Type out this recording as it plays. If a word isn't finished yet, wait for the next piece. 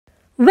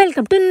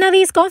Welcome to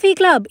NaVi's Coffee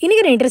Club.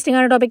 இன்னைக்கு ஒரு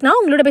இன்ட்ரெஸ்டிங்கான டாபிக் நான்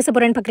உங்களோட பேச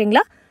போறேன்னு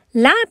பார்க்குறீங்களா?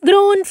 லேப்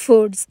க்ரோன்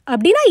ஃபுட்ஸ்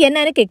அப்படின்னா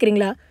என்னன்னு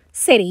கேட்குறீங்களா?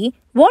 சரி,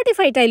 what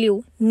if I tell you,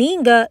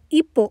 நீங்கள்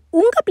இப்போ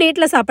உங்கள்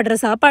பிளேட்டில் சாப்பிட்ற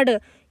சாப்பாடு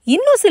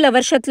இன்னும் சில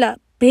வருஷத்தில்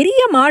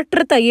பெரிய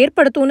மாற்றத்தை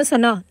ஏற்படுத்தும்னு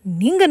சொன்னால்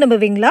நீங்கள்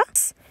நம்புவீங்களா?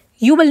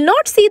 You will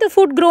not see the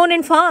food grown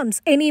in farms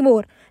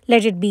anymore.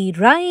 Let it be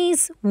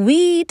rice,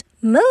 wheat,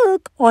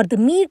 milk or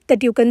the meat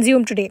that you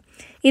consume today.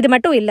 இது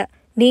மட்டும் இல்லை,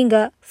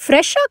 நீங்கள்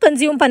ஃப்ரெஷ்ஷாக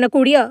கன்சியூம்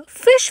பண்ணக்கூடிய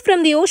fish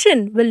from the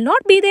ocean will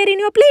not be there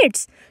in your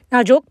plates.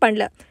 நான் joke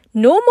பண்ணல.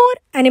 No more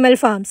animal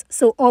forms.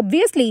 So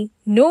obviously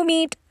no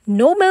meet,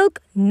 no milk,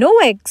 no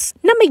X.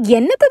 நம்ம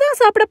என்னத்தை தான்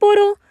சாப்பிட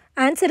போகிறோம்?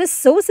 Answer is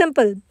so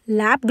simple.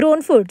 Lab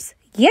grown foods.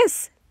 Yes,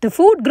 the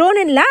food grown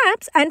in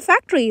labs and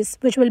factories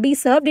which will be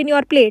served in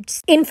your plates.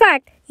 In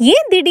fact,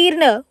 ஏன்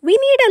திடீர்னு we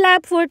need a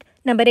lab food?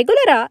 நம்ம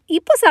ரெகுலராக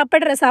இப்போ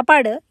சாப்பிட்ற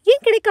சாப்பாடு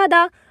ஏன்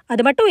கிடைக்காதா?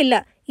 அது மட்டும் இல்லை,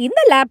 இந்த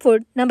லேப்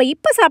ஃபுட் நம்ம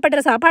இப்போ சாப்பிட்ற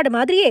சாப்பாடு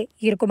மாதிரியே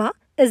இருக்குமா?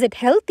 Is it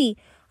healthy?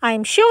 I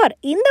am sure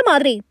இந்த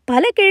மாதிரி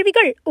பல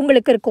கேள்விகள்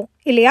உங்களுக்கு இருக்கும்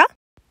இல்லையா?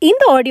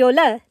 இந்த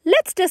ஆடியோவில்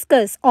let's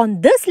discuss on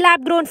this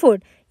lab grown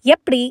food.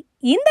 எப்படி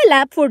இந்த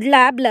லேப் ஃபுட்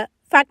லேபில்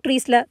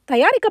ஃபேக்ட்ரிஸில்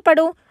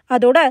தயாரிக்கப்படும்,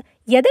 அதோட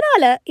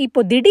எதனால்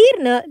இப்போ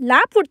திடீர்னு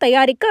லேப் ஃபுட்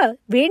தயாரிக்க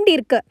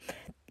வேண்டியிருக்கு,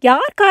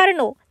 யார்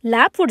காரணம்,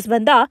 லேப் ஃபுட்ஸ்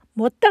வந்தால்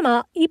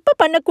மொத்தமாக இப்போ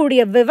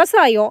பண்ணக்கூடிய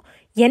விவசாயம்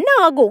என்ன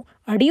ஆகும்,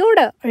 அடியோட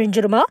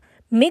அழிஞ்சிருமா?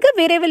 மிக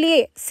விரைவிலேயே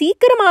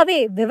சீக்கிரமாவே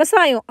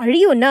விவசாயம்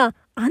அழியும்னா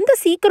அந்த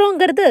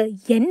சீக்கிரங்கிறது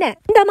என்ன?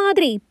 இந்த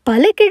மாதிரி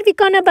பல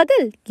கேள்விக்கான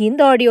பதில்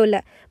இந்த ஆடியோல.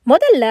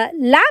 முதல்ல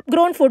லேப்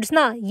க்ரோன்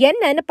ஃபுட்ஸ்னா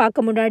என்னன்னு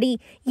பார்க்க முன்னாடி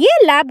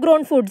ஏன் லேப்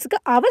க்ரோன்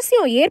ஃபுட்ஸ்க்கு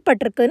அவசியம்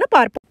ஏற்பட்டிருக்குன்னு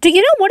பார்ப்போம். Do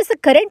you know what is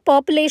the current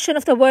population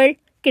of the world?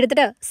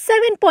 கிட்டத்தட்ட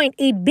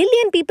 7.8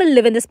 billion people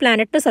live in this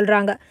பிளானட்னு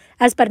சொல்கிறாங்க.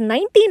 ஆஸ் பர்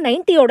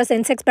 1990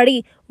 சென்செக்ஸ் படி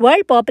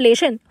வேர்ல்ட்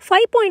பாப்புலேஷன்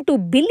 5.2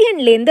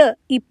 பில்லியன்லேருந்து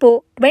இப்போது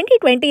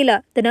 2020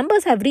 த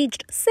நம்பர்ஸ் ஹவ்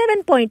ரீச்ட்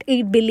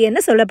 7.8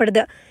 பில்லியன்னு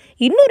சொல்லப்படுது.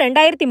 இன்னும்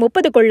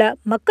 2030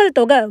 மக்கள்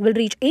தொகை வில்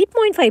ரீச்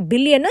 8.5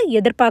 பில்லியன்னு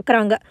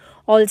எதிர்பார்க்குறாங்க.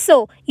 ஆல்சோ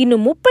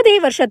இன்னும் 30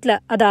 வருஷத்தில்,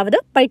 அதாவது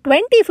பை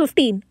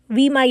 2015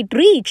 we might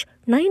reach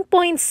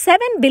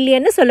 9.7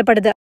 பில்லியன்னு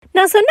சொல்லப்படுது.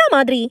 நான் சொன்ன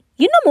மாதிரி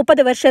இன்னும்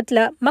 30 வருஷத்துல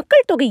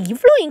மக்கள் தொகை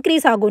இவ்வளோ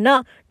இன்க்ரீஸ் ஆகும்னா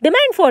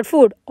demand for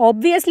food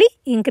obviously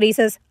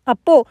increases.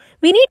 அப்போ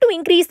we need to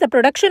increase the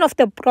production of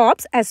the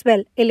crops as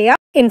well இல்லையா?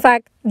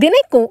 இன்ஃபேக்ட்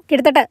தினைக்கும்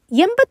கிட்டத்தட்ட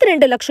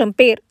 82 லட்சம்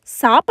பேர்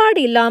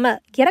சாப்பாடு இல்லாம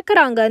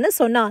இறக்குறாங்கன்னு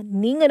சொன்னா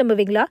நீங்க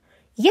நம்புவீங்களா?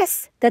 எஸ்,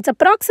 தட்ஸ்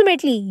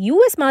அப்ராக்சிமேட்லி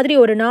US மாதிரி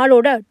ஒரு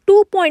நாளோட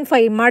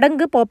 2.5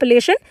 மடங்கு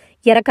பாப்புலேஷன்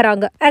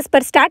இறக்குறாங்க. ஆஸ்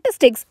பர்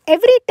ஸ்டாட்டிஸ்டிக்ஸ்,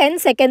 எவ்ரி 10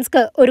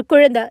 செகண்ட்ஸ்க்கு ஒரு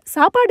குழந்தை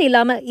சாப்பாடு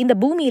இல்லாம இந்த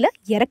பூமியில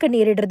இறக்க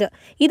நேரிடுறது.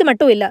 இது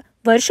மட்டும் இல்ல,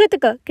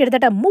 வருஷத்துக்கு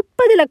கிட்டத்தட்ட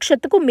 30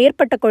 லட்சத்துக்கும்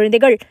மேற்பட்ட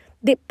குழந்தைகள்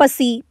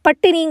பசி,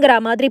 பட்டினிங்கிற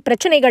மாதிரி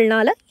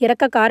பிரச்சனைகள்னால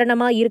இறக்க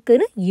காரணமா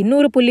இருக்குன்னு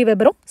இன்னொரு புள்ளி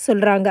விபரம்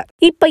சொல்றாங்க.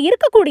 இப்ப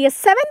இருக்கக்கூடிய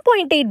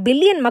 7.8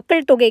 பில்லியன்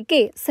மக்கள் தொகைக்கு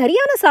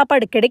சரியான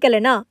சாப்பாடு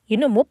கிடைக்கலனா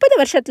இன்னும் 30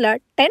 வருஷத்துல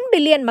 10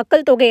 பில்லியன்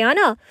மக்கள்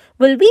தொகையானா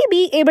will we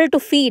be able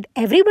to feed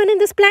everyone in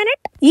this planet?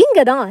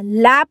 இங்கதான்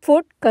lab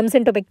food comes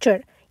into picture.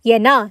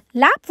 ஏன்னா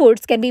lab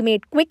foods can be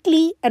made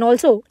quickly and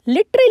also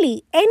literally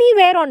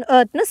anywhere on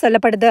எர்த்னு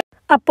சொல்லப்படுது.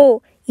 அப்போ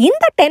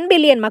இந்த 10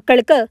 பில்லியன்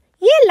மக்களுக்கு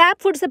ஏன்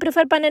லேப் ஃபுட்ஸை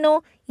ப்ரிஃபர் பண்ணணும்?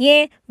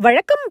 ஏன்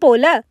வழக்கம்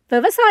போல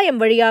விவசாயம்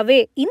வழியாவே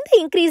இந்த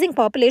இன்க்ரீசிங்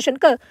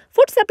பாப்புலேஷனுக்கு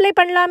ஃபுட் சப்ளை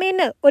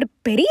பண்ணலாமேன்னு ஒரு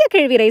பெரிய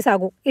கேள்வி ரைஸ்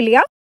ஆகும்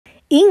இல்லையா?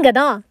 இங்க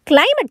தான்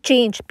கிளைமேட்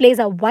சேஞ்ச்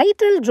பிளேஸ் அ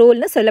வைட்டல்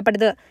ரோல்னு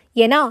சொல்லப்படுது.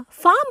 ஏன்னா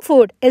form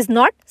food is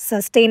not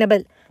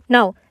sustainable.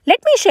 Now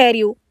let me share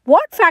you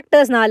what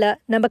ஃபேக்டர்ஸ்னால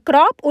நம்ம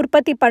கிராப்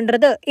உற்பத்தி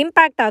பண்றது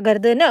இம்பேக்ட்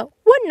ஆகிறதுன்னு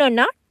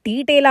ஒன்னொன்னா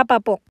டீட்டெயிலாக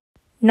பார்ப்போம்.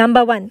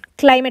 Number 1,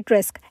 climate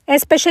risk,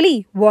 especially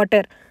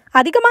water.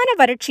 அதிகமான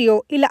வறட்சியோ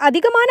இல்லை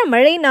அதிகமான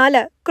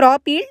மழைனால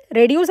கிராப் ஈல்ட்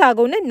ரெடியூஸ்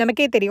ஆகும்னு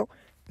நமக்கே தெரியும்.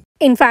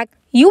 இன்ஃபேக்ட்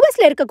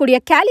யூஎஸ்ல இருக்கக்கூடிய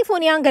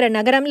கலிஃபோர்னியாங்கிற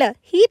நகரம்ல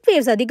ஹீட்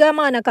வேவ்ஸ்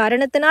அதிகமான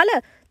காரணத்தினால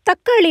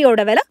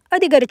தக்காளியோட விலை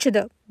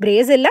அதிகரிச்சுது.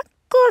 பிரேசில்ல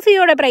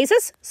காஃபியோட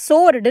பிரைசஸ்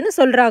சோர்டுன்னு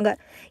சொல்றாங்க.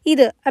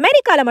 இது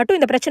அமெரிக்கால மட்டும்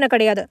இந்த பிரச்சனை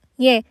கிடையாது.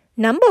 ஏன்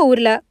நம்ம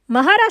ஊர்ல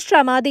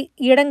மகாராஷ்டிரா மாதிரி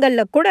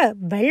இடங்கள்ல கூட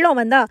வெள்ளம்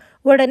வந்தா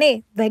உடனே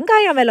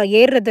வெங்காயம் விலை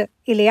ஏறுறது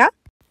இல்லையா?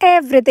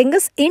 எவ்ரிதிங்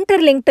இஸ்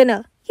இன்டர்லிங்க்டுன்னு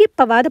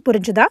இப்பவாது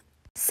புரிஞ்சுதா?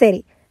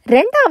 சரி,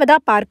 ரெண்டாவதா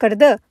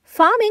பார்க்கறது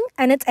farming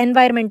and it's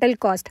environmental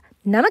cost.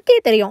 நமக்கே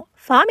தெரியும்,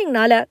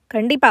 ஃபார்மிங்னால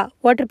கண்டிப்பா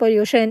வாட்டர்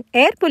பொல்யூஷன்,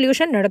 ஏர்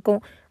பொல்யூஷன்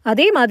நடக்கும்.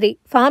 அதே மாதிரி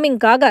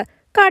ஃபார்மிங்காக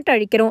காட்டை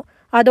அழிக்கிறோம்.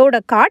 அதோட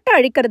காட்டை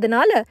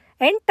அழிக்கிறதுனால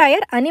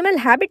என்டையர் அனிமல்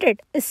ஹேபிட்டட்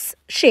இஸ்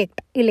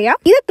ஷேக்ட் இல்லையா?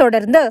 இதை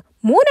தொடர்ந்து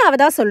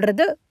மூணாவதா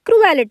சொல்றது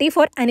க்ரூவாலிட்டி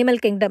ஃபார்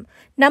அனிமல் கிங்டம்.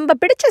 நம்ம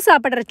பிடிச்சு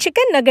சாப்பிட்ற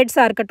சிக்கன்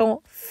நகெட்ஸா இருக்கட்டும்,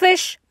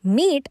 fish,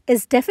 meet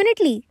is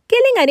definitely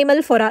killing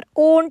animal for our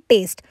own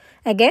taste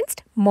against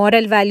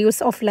moral values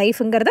of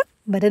lifeங்கிறத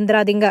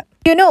மறந்துடாதீங்க.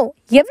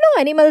 எவ்வளோ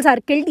animals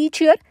R guilt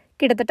each year?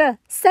 கிட்டத்தட்ட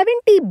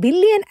 70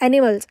 billion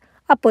animals.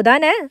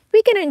 அப்போதானே we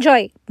can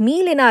enjoy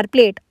meal in our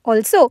plate.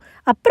 Also,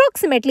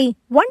 approximately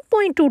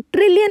 1.2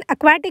 trillion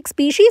aquatic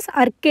species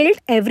are killed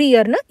every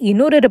year னு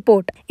இன்னொரு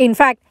report.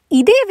 In fact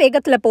இதே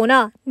வேகத்துல போனா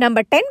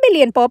நம்ம 10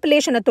 billion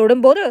பாப்புலேஷனை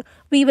தொடும்போது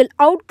we will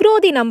outgrow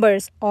the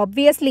numbers,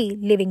 obviously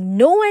leaving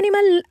no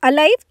animal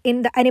alive in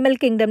the animal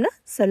kingdomனு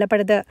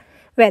சொல்லப்படுது.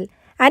 Well,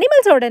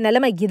 அனிமல்ஸோட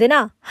நிலைமை இதுனா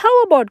how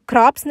about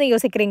crops-னு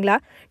யோசிக்கிறீங்களா?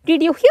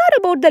 Did you hear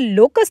about the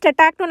locust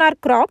attack on our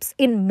crops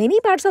in many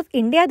parts of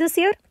India this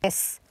year?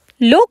 Yes.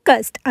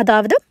 Locust,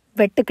 அதாவது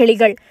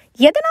வெட்டுக்கிளிகள்.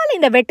 எதனால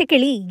இந்த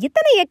வெட்டுக்கிளி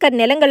இத்தனை acre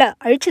நிலங்களை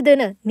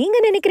அழிச்சுதுன்னு நீங்க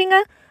நினைக்கிறீங்க?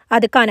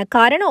 அதுக்கான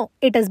காரணம்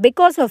it is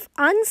because of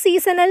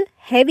unseasonal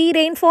heavy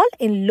rainfall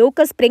in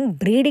locust spring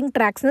breeding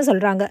tractsனு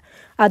சொல்றாங்க.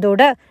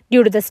 அதோட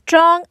due to the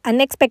strong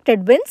unexpected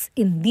winds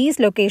in these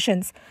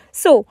locations.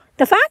 So,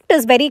 the fact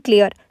is very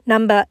clear.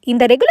 நம்ம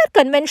இந்த regular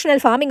conventional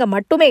farming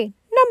மட்டுமே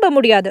நம்ப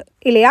முடியாது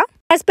இல்லையா?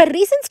 As per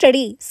recent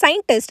study,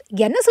 scientists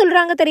என்ன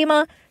சொல்றாங்க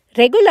தெரியுமா?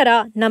 ரெகுலரா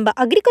நம்ம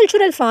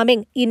agricultural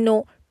farming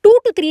இன்னும் 2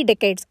 to 3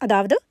 decades,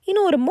 அதாவது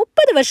இன்னும் ஒரு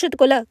 30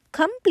 வருஷத்துக்குள்ள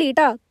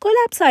கம்ப்ளீட்டா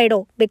கொலாப்ஸ்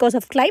ஆயிடும் பிகாஸ்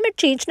ஆஃப் climate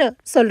changeனு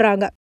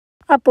சொல்றாங்க.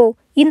 அப்போ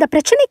இந்த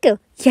பிரச்சனைக்கு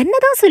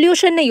என்னதான்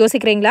சொல்யூஷன்னு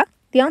யோசிக்கிறீங்களா?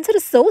 The answer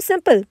is so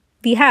simple.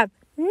 We have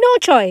no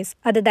choice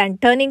other than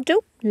turning to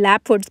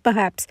lab foods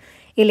perhaps.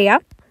 இல்லையா?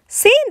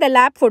 Say இந்த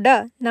lab food-அ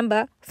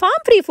நம்ம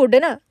farm free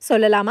food-னு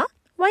சொல்லலாமா?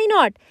 Why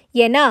not?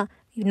 ஏன்னா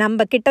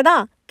நம்ம கிட்ட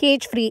தான்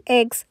cage free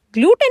eggs,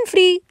 gluten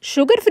free,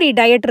 sugar free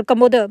diet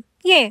இருக்கும்போது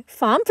ஏன்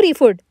farm free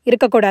food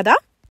இருக்கக்கூடாதா?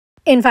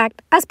 In fact,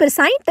 as per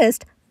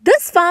scientists,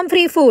 this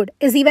farm-free food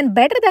is even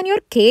better than your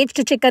caged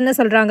chicken னு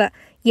சொல்றாங்க.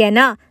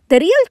 ஏன்னா the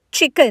real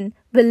chicken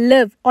will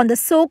live on the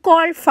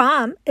so-called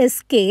farm is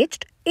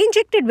caged,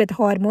 injected with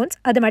hormones.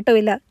 அது மட்டும்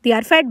இல்ல, they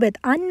are fed with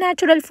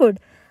unnatural food.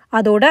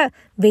 அதோட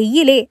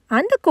வெயிலே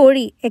அந்த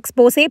கோழி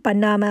எக்ஸ்போஸே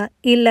பண்ணாம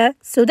இல்ல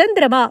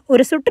சுதந்திரமா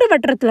ஒரு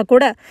சுற்றுவட்டத்துல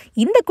கூட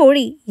இந்த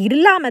கோழி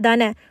இல்லாம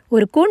தானே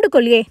ஒரு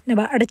கூண்டுக்குள்ளேயே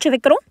நம்ம அடைச்சு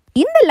வைக்கிறோம்.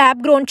 இந்த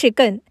லேப் க்ரோன்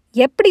சிக்கன்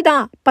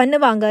எப்படிதான்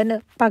பண்ணுவாங்கன்னு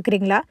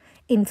பாக்குறீங்களா?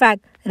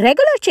 இன்ஃபேக்ட்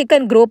ரெகுலர்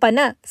சிக்கன் க்ரோ பண்ண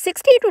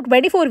 60 to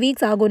 24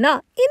 வீக்ஸ் ஆகும்னா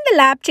இந்த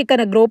லேப்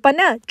சிக்கனை க்ரோ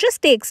பண்ண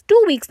ஜஸ்ட் டேக்ஸ் 2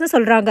 வீக்ஸ்னு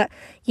சொல்றாங்க.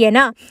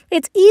 ஏன்னா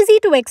it's easy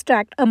to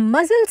extract a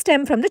muscle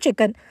stem from the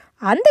chicken.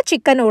 அந்த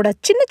சிக்கனோட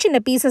சின்ன சின்ன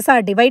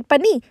பீசஸாக டிவைட்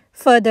பண்ணி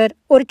ஃபர்தர்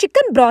ஒரு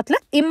சிக்கன் ப்ராத்ல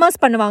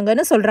இம்மர்ஸ்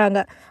பண்ணுவாங்கன்னு சொல்றாங்க.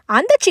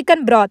 அந்த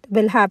chicken broth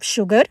will have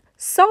sugar,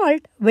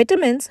 salt,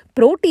 vitamins,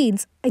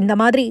 proteins, இந்த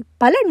மாதிரி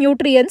பல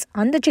நியூட்ரியன்ஸ்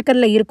அந்த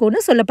சிக்கன்ல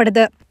இருக்கும்னு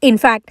சொல்லப்படுது.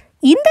 இன்ஃபேக்ட்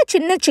இந்த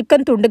சின்ன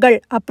சிக்கன் துண்டுகள்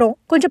அப்புறம்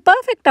கொஞ்சம்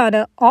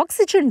பர்ஃபெக்டான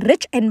ஆக்சிஜன்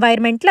ரிச்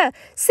என்வாயர்மெண்ட்ல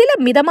சில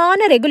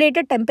மிதமான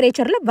regulated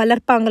டெம்பரேச்சர்ல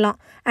வளர்ப்பாங்களாம்.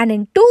 And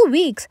in 2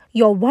 weeks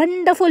your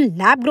wonderful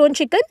lab grown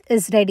chicken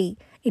is ready.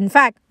 In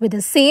fact, with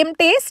the same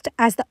taste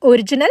as the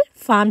original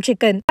farm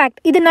chicken. In fact,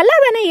 இது நல்லா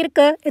தானே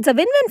இருக்கு. It's a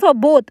win-win for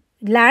both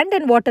land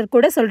and water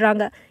கூட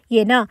சொல்றாங்க.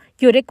 ஏன்னா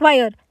you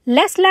require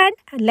less land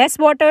and less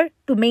water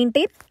to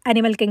maintain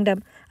animal kingdom.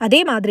 அதே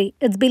மாதிரி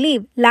it's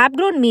believed lab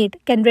grown meat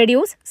can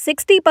reduce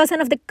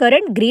 60% of the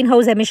current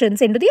greenhouse emissions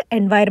into the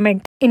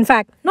environment. In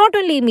fact, not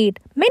only meat,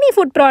 many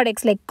food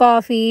products like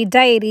coffee,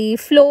 dairy,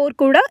 flour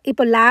கூட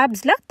இப்போ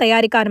labsல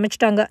தயாரிக்க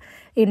ஆரம்பிச்சிட்டாங்க.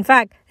 In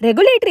fact,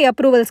 regulatory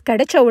approvals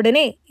கிடைச்ச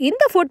உடனே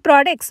இந்த food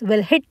products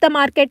will hit the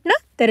marketனு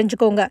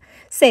தெரிஞ்சுக்கோங்க.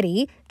 சரி,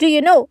 do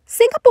you know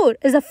Singapore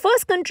is the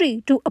first country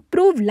to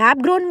approve lab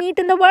grown meat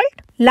in the world?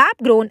 Lab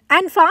grown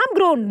and farm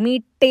grown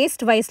meat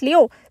taste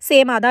wiseலியோ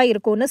சேமா தான்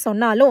இருக்கும்னு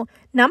சொன்னாலும்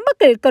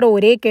நமக்கு இருக்கிற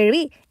ஒரே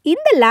கேள்வி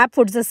இந்த லேப்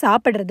ஃபுட்ஸை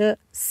சாப்பிட்றது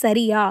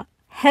சரியா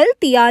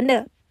ஹெல்த்தியான்னு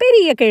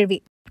பெரிய கேள்வி.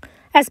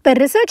 As per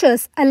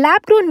researchers, a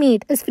lab-grown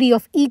meat is free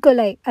of E.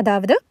 coli,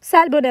 அதாவது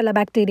salmonella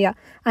bacteria.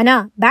 ஆனா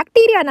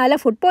பாக்டீரியானால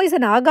ஃபுட்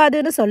பாய்சன்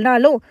ஆகாதுன்னு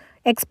சொன்னாலும்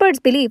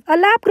எக்ஸ்பர்ட்ஸ் பிலீவ் a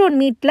lab-grown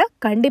meatல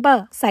கண்டிப்பா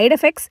சைட்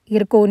எஃபெக்ட்ஸ்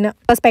இருக்கும்னு.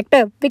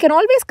 Perspective, we can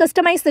always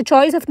customize the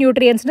choice of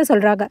nutrientsனு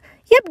சொல்றாங்க.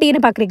 எப்படின்னு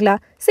பாக்குறீங்களா?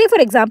 Say for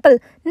example,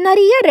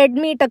 நிறைய ரெட்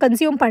மீட்டை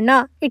கன்சியூம் பண்ணா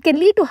it can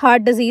lead to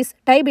heart disease,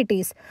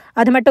 diabetes.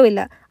 அது மட்டும்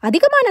இல்ல,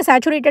 அதிகமான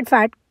saturated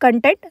fat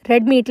content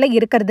ரெட் மீட்ல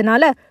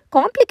இருக்கிறதுனால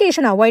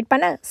காம்ப்ளிகேஷன் அவாய்ட்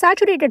பண்ண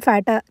saturated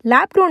fat-அ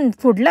lab-grown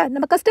ஃபுட்ல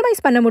நம்ம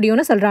கஸ்டமைஸ் பண்ண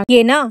முடியும்னு சொல்றாங்க.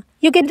 ஏன்னா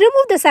you can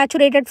remove the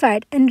saturated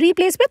fat and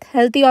replace with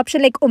healthy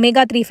option like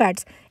omega-3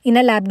 fats in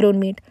a lab-grown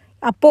meat.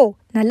 அப்போ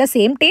நல்ல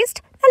சேம் டேஸ்ட்,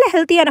 நல்ல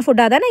ஹெல்த்தியான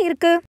ஃபுட்டா தானே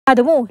இருக்கு.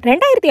 அதுவும்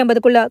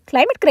 2050க்குள்ள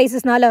climate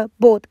கிரைசிஸ்னால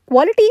both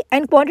quality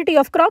and quantity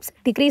of graphs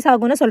degrees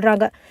ஆகும்னு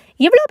சொல்றாங்க.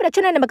 இவ்வளோ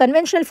பிரச்சனை நம்ம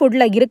கன்வென்ஷனல்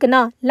ஃபுட்ல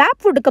இருக்குன்னா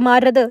லேப் ஃபுட்டுக்கு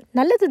மாறுறது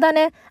நல்லது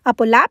தானே.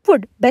 அப்போ லேப்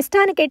ஃபுட்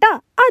பெஸ்டானு கேட்டா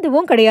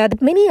அதுவும் கிடையாது.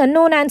 மெனி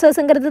அன்னோன்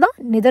ஆன்சர்ஸ்ங்கிறது தான்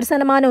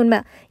நிதர்சனமான உண்மை.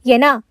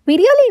 ஏன்னா we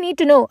really need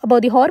to know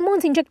about the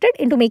hormones injected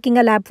into making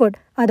a lab food.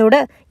 அதோட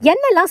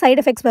என்னெல்லாம் சைடு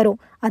எஃபெக்ட்ஸ் வரும்,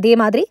 அதே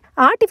மாதிரி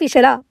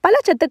ஆர்டிஃபிஷியலா பல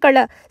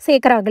சத்துக்களை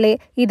சேர்க்கிறாங்களே,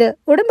 இது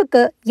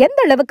உடம்புக்கு எந்த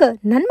அளவுக்கு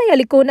நன்மை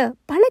அளிக்கும்னு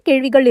பல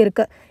கேள்விகள்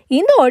இருக்கு.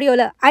 இந்த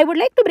ஆடியோல I would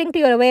like to bring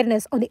to your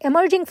awareness on the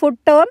emerging food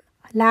term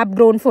lab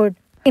grown food.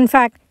 In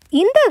fact,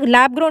 இந்த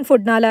lab grown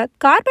ஃபுட்னால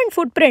carbon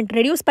food print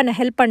reduce பண்ண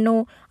ஹெல்ப்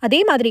பண்ணும். அதே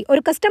மாதிரி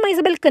ஒரு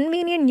கஸ்டமைசபிள்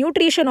கன்வீனியன்ட்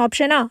நியூட்ரிஷன்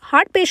ஆப்ஷனாக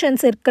ஹார்ட்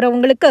பேஷண்ட்ஸ்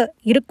இருக்கிறவங்களுக்கு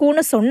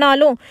இருக்கும்னு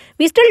சொன்னாலும்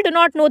we still do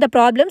not know the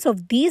problems of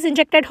these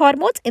injected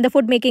hormones in the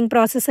food making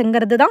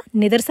processங்கிறது தான்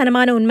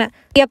நிதர்சனமான உண்மை.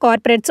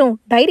 கார்பரேட்ஸும்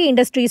டைரி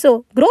இண்டஸ்ட்ரீஸும்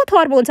growth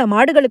ஹார்மோன்ஸை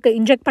மாடுகளுக்கு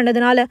இன்ஜெக்ட்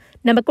பண்ணதுனால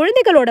நம்ம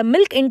குழந்தைகளோட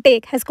milk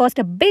intake has caused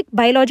a big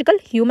biological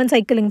human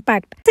cycle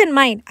impact. In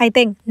mind, I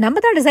think நம்ம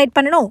தான் decide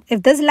பண்ணணும்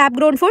if this lab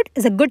grown food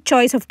is a good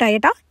choice of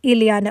diet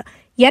இல்லையான்னு.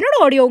 என்னோட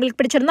ஆடியோ உங்களுக்கு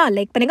பிடிச்சிருந்தா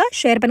லைக் பண்ணுங்க,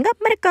 ஷேர் பண்ணுங்க,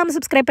 மறக்காம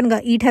சப்ஸ்கிரைப் பண்ணுங்க.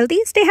 Eat healthy,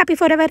 stay happy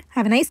forever.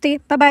 Have a nice day.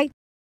 Bye bye.